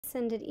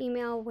send an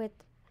email with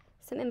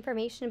some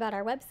information about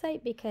our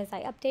website because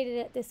I updated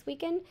it this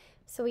weekend.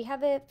 So we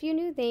have a few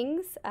new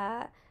things.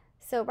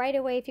 So right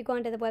away, if you go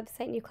onto the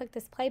website and you click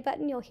this play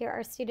button, you'll hear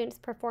our students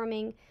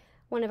performing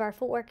one of our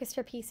full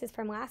orchestra pieces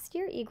from last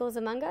year, Eagles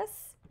Among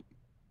Us.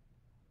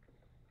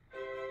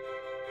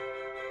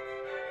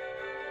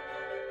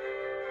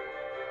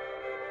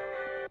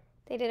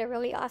 They did a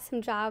really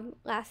awesome job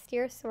last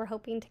year, so we're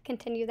hoping to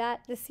continue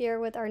that this year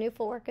with our new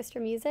full orchestra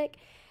music.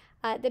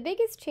 The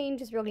biggest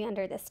change is really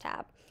under this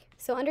tab.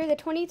 So under the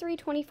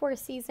 23-24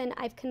 season,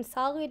 I've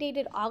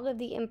consolidated all of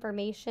the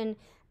information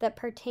that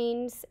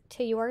pertains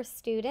to your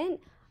student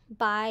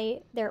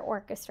by their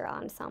orchestra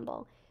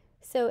ensemble.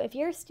 So if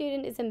your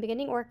student is in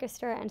beginning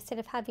orchestra, instead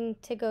of having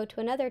to go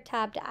to another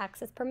tab to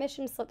access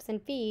permission slips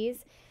and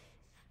fees,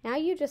 now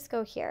you just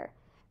go here.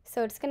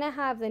 So it's going to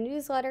have the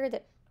newsletter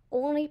that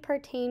only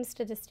pertains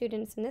to the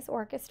students in this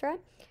orchestra.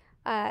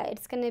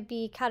 It's going to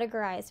be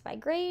categorized by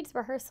grades,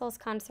 rehearsals,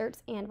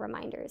 concerts, and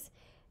reminders.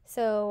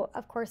 So,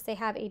 of course, they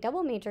have a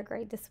double major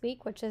grade this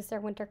week, which is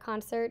their winter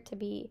concert to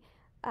be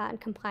in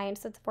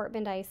compliance with the Fort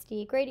Bend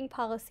ISD grading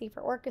policy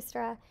for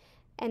orchestra.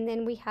 And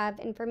then we have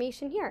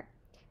information here.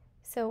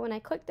 So when I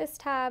click this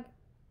tab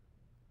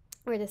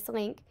or this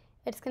link,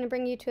 it's going to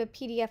bring you to a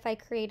PDF I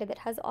created that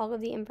has all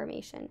of the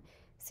information.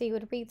 So you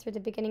would read through the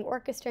beginning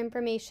orchestra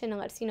information. It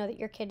lets you know that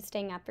your kid's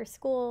staying after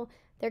school,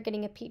 they're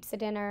getting a pizza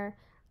dinner,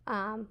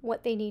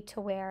 what they need to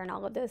wear, and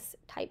all of those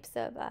types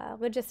of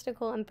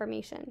logistical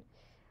information.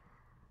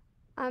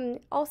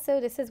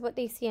 Also, this is what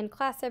they see in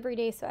class every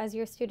day. So as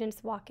your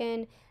students walk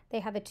in,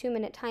 they have a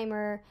 2-minute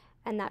timer,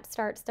 and that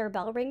starts their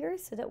bell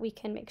ringers so that we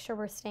can make sure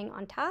we're staying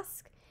on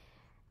task.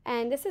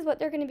 And this is what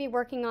they're going to be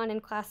working on in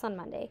class on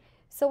Monday.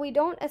 So we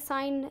don't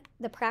assign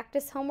the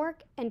practice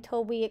homework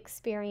until we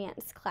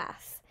experience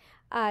class.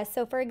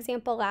 So for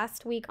example,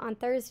 last week on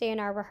Thursday in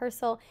our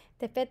rehearsal,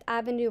 the Fifth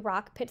Avenue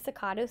Rock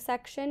Pizzicato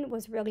section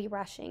was really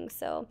rushing.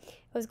 So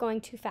it was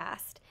going too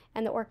fast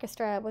and the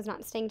orchestra was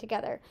not staying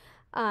together.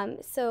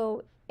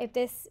 So if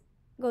this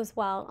goes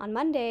well on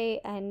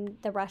Monday and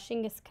the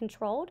rushing is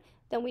controlled,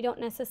 then we don't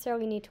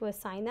necessarily need to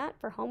assign that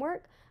for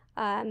homework.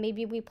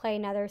 Maybe we play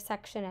another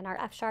section and our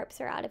F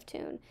sharps are out of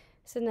tune.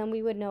 So then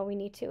we would know we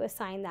need to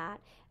assign that.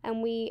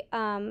 And we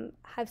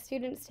have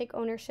students take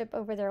ownership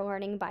over their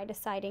learning by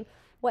deciding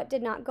what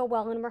did not go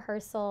well in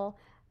rehearsal.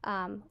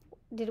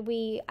 Did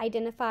we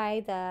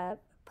identify the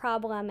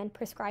problem and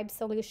prescribe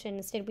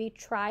solutions? Did we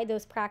try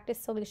those practice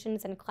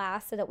solutions in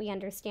class so that we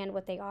understand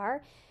what they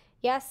are?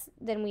 Yes,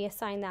 then we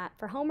assign that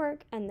for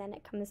homework and then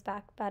it comes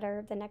back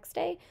better the next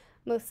day.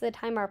 Most of the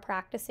time our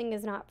practicing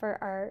is not for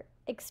our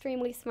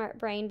extremely smart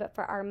brain, but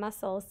for our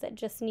muscles that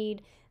just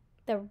need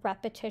the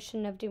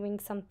repetition of doing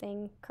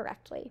something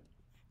correctly.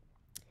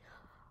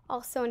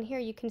 Also in here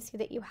you can see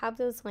that you have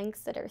those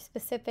links that are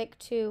specific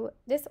to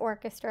this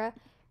orchestra.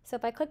 So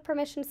if I click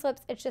permission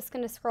slips, it's just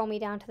going to scroll me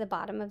down to the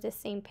bottom of this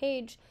same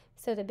page.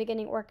 So the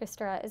beginning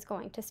orchestra is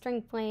going to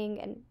string playing,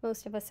 and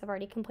most of us have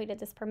already completed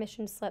this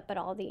permission slip, but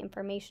all the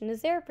information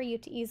is there for you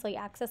to easily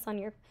access on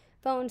your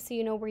phone so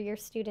you know where your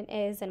student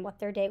is and what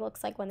their day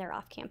looks like when they're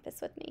off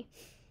campus with me.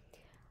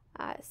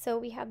 So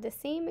we have the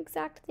same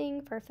exact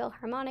thing for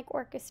Philharmonic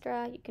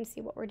Orchestra. You can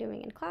see what we're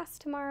doing in class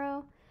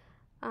tomorrow.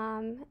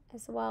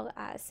 As well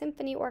as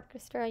Symphony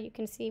Orchestra, you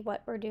can see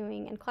what we're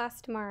doing in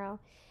class tomorrow.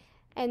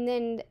 And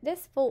then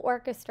this full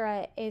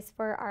orchestra is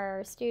for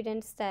our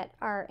students that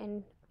are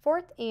in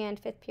 4th and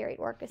 5th period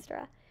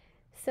orchestra.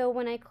 So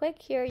when I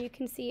click here, you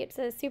can see it's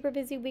a super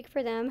busy week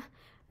for them.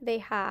 They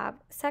have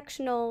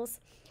sectionals,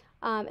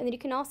 and then you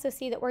can also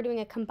see that we're doing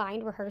a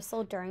combined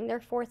rehearsal during their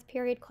 4th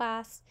period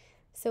class.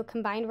 So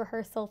combined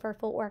rehearsal for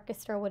full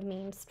orchestra would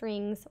mean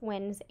strings,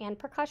 winds, and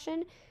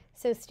percussion.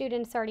 So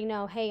students already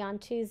know, hey, on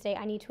Tuesday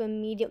I need to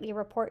immediately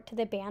report to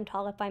the band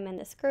hall if I'm in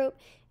this group,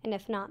 and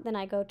if not, then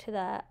I go to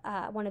the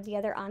one of the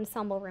other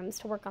ensemble rooms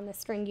to work on the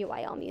string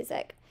UIL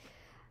music.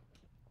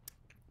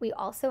 We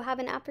also have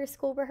an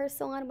after-school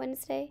rehearsal on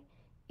Wednesday,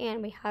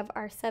 and we have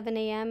our 7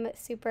 a.m.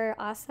 super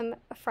awesome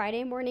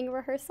Friday morning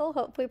rehearsal,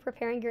 hopefully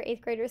preparing your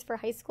 8th graders for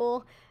high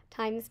school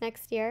times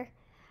next year.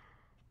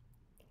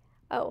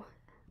 Oh,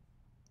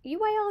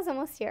 UIL is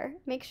almost here.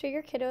 Make sure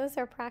your kiddos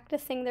are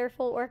practicing their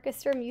full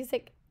orchestra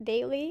music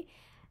daily.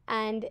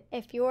 And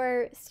if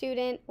your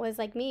student was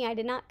like me, I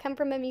did not come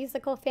from a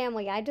musical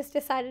family. I just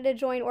decided to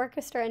join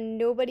orchestra and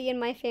nobody in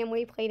my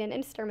family played an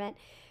instrument.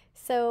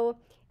 So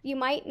you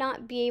might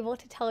not be able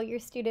to tell your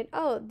student,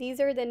 oh, these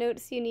are the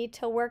notes you need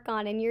to work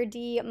on in your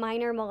D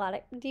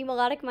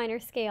melodic minor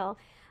scale.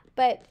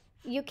 But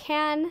you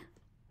can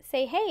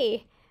say,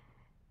 hey,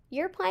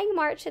 you're playing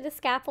March to the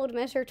Scaffold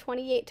measure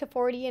 28 to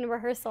 40 in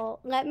rehearsal.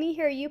 Let me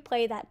hear you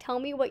play that. Tell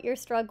me what you're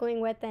struggling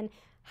with and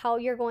how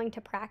you're going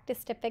to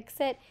practice to fix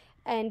it.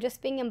 And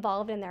just being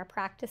involved in their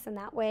practice in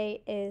that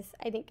way is,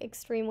 I think,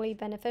 extremely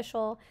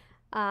beneficial.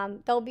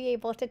 They'll be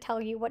able to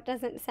tell you what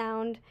doesn't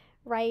sound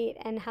right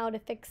and how to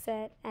fix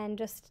it, and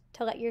just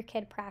to let your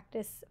kid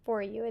practice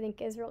for you, I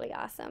think is really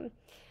awesome.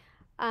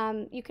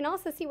 You can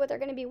also see what they're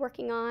going to be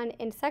working on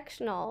in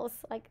sectionals,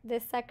 like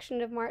this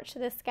section of March to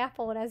the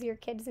Scaffold. As your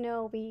kids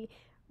know, we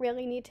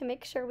really need to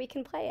make sure we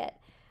can play it.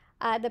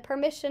 The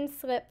permission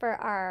slip for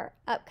our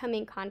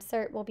upcoming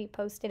concert will be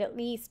posted at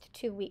least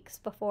 2 weeks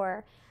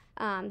before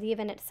the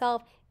event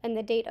itself, and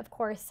the date, of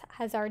course,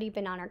 has already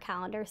been on our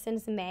calendar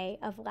since May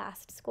of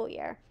last school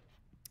year.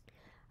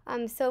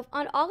 So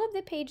on all of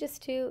the pages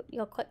too,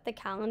 you'll click the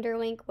calendar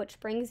link, which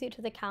brings you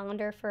to the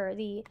calendar for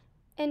the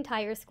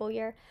entire school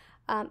year.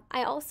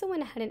 I also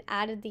went ahead and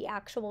added the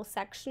actual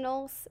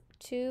sectionals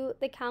to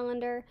the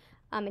calendar,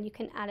 and you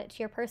can add it to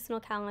your personal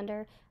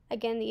calendar.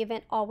 Again, the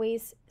event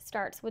always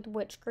starts with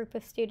which group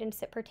of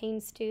students it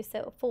pertains to,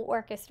 so full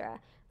orchestra.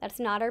 That's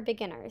not our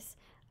beginners.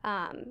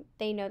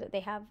 They know that they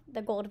have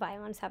the gold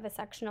violins have a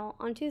sectional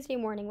on Tuesday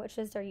morning, which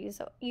is their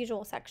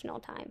usual sectional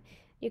time.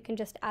 You can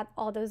just add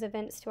all those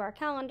events to our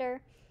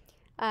calendar.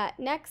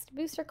 Next,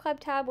 Booster Club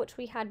tab, which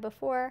we had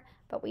before,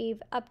 but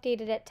we've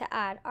updated it to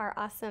add our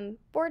awesome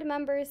board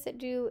members that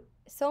do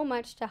so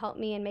much to help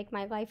me and make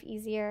my life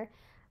easier.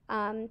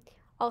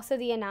 Also,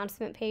 the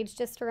announcement page,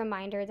 just a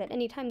reminder that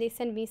anytime they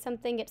send me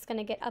something, it's going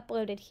to get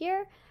uploaded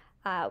here.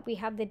 We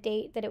have the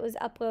date that it was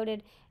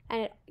uploaded,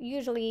 and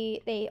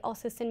usually they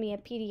also send me a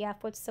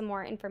PDF with some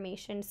more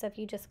information. So if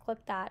you just click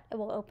that, it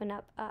will open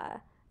up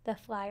the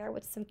flyer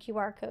with some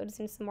QR codes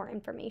and some more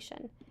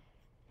information.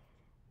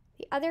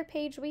 The other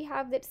page we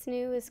have that's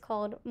new is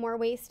called More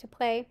Ways to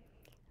Play.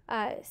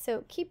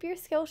 So keep your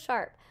skills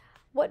sharp.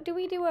 What do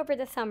we do over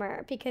the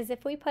summer? Because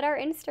if we put our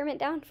instrument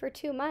down for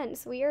 2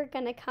 months, we are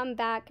going to come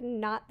back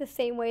not the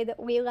same way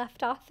that we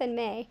left off in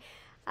May.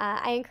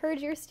 I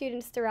encourage your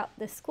students throughout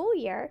the school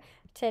year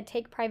to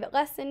take private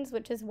lessons,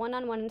 which is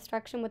one-on-one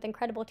instruction with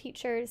incredible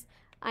teachers.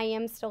 I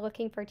am still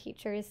looking for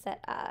teachers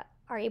that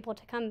are able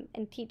to come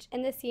and teach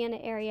in the Siena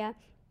area.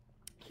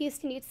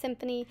 Houston Youth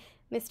Symphony,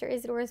 Mr.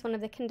 Isidore is one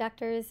of the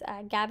conductors.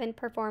 Gavin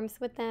performs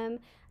with them.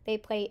 They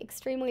play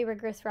extremely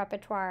rigorous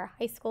repertoire,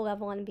 high school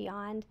level and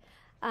beyond.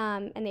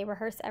 And they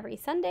rehearse every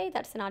Sunday.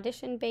 That's an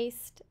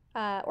audition-based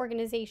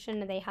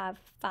organization. They have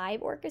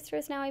 5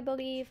 orchestras now, I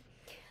believe.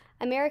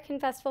 American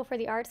Festival for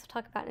the Arts,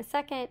 we'll talk about in a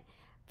second.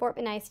 Fort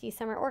Bend ISD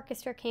Summer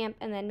Orchestra Camp,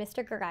 and then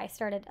Mr. Gergai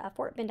started a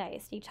Fort Bend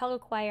ISD cello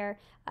choir.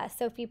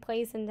 Sophie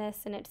plays in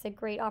this, and it's a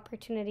great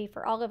opportunity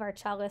for all of our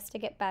cellists to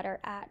get better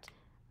at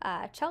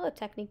cello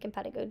technique and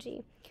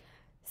pedagogy.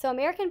 So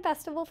American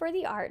Festival for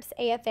the Arts,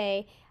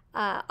 AFA,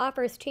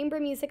 offers chamber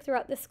music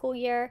throughout the school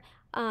year.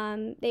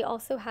 They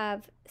also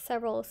have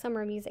several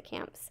summer music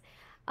camps.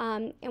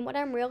 And what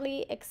I'm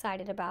really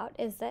excited about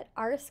is that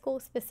our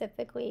school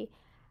specifically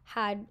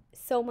had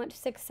so much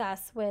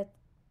success with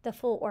the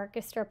full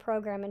orchestra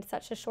program in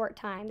such a short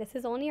time. This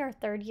is only our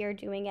 3rd year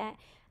doing it.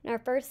 In our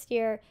 1st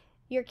year,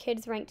 your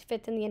kids ranked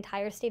 5th in the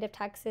entire state of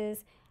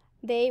Texas.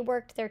 They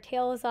worked their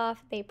tails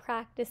off. They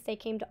practiced. They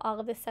came to all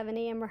of the 7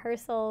 a.m.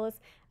 rehearsals.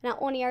 Not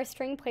only our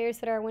string players,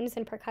 but our winds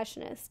and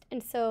percussionists.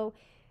 And so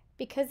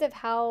because of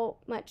how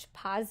much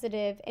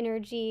positive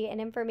energy and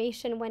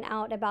information went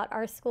out about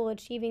our school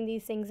achieving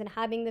these things and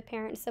having the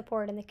parent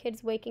support and the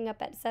kids waking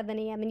up at 7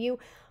 a.m. and you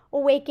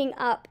waking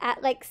up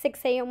at like 6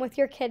 a.m. with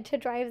your kid to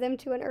drive them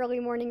to an early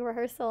morning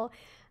rehearsal,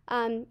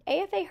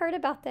 AFA heard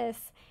about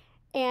this,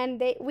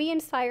 and we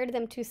inspired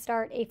them to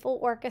start a full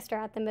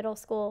orchestra at the middle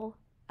school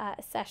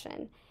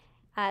session.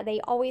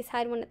 They always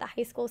had one at the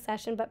high school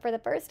session, but for the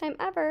first time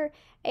ever,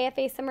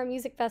 AFA Summer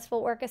Music Festival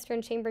Orchestra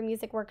and Chamber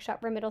Music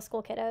Workshop for middle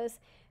school kiddos.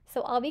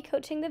 So I'll be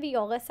coaching the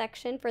viola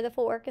section for the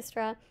full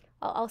orchestra.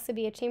 I'll also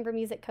be a chamber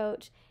music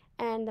coach.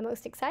 And the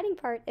most exciting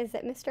part is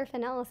that Mr.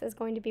 Finellis is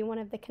going to be one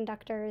of the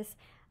conductors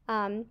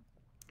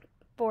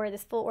for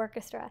this full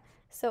orchestra.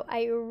 So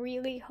I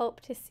really hope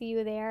to see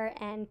you there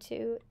and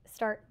to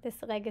start this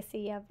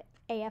legacy of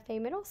AFA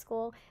middle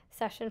school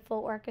session full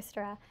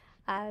orchestra.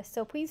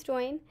 So please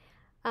join.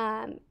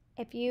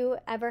 If you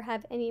ever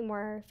have any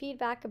more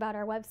feedback about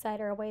our website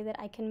or a way that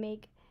I can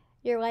make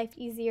your life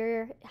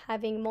easier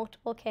having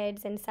multiple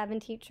kids and 7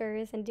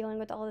 teachers and dealing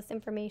with all this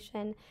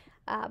information,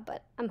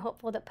 but I'm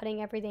hopeful that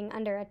putting everything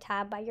under a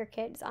tab by your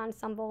kids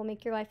ensemble will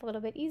make your life a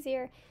little bit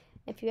easier.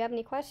 If you have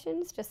any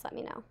questions, just let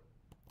me know.